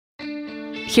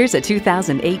Here's a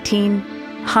 2018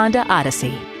 Honda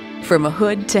Odyssey. From a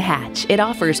hood to hatch, it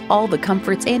offers all the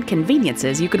comforts and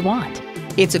conveniences you could want.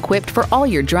 It's equipped for all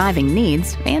your driving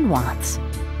needs and wants.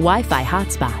 Wi-Fi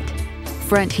hotspot,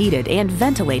 front heated and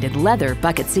ventilated leather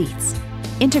bucket seats,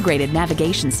 integrated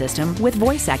navigation system with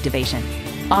voice activation,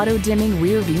 auto-dimming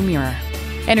rear view mirror,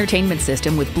 entertainment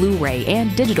system with Blu-ray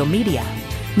and digital media,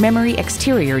 memory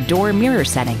exterior door mirror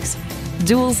settings,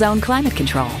 dual zone climate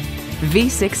control,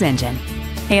 V6 engine,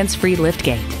 hands-free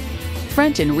liftgate,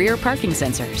 front and rear parking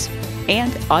sensors,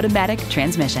 and automatic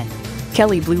transmission.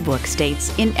 Kelley Blue Book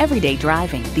states, in everyday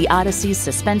driving, the Odyssey's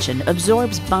suspension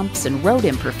absorbs bumps and road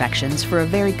imperfections for a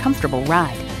very comfortable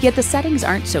ride. Yet the settings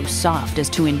aren't so soft as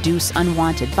to induce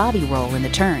unwanted body roll in the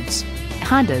turns.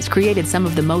 Honda's created some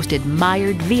of the most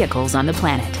admired vehicles on the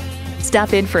planet.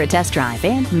 Stop in for a test drive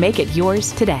and make it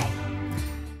yours today.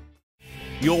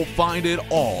 You'll find it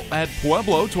all at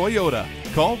Pueblo Toyota.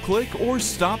 Call, click, or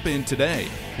stop in today.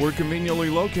 We're conveniently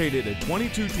located at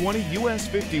 2220 US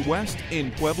 50 West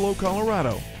in Pueblo,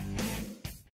 Colorado.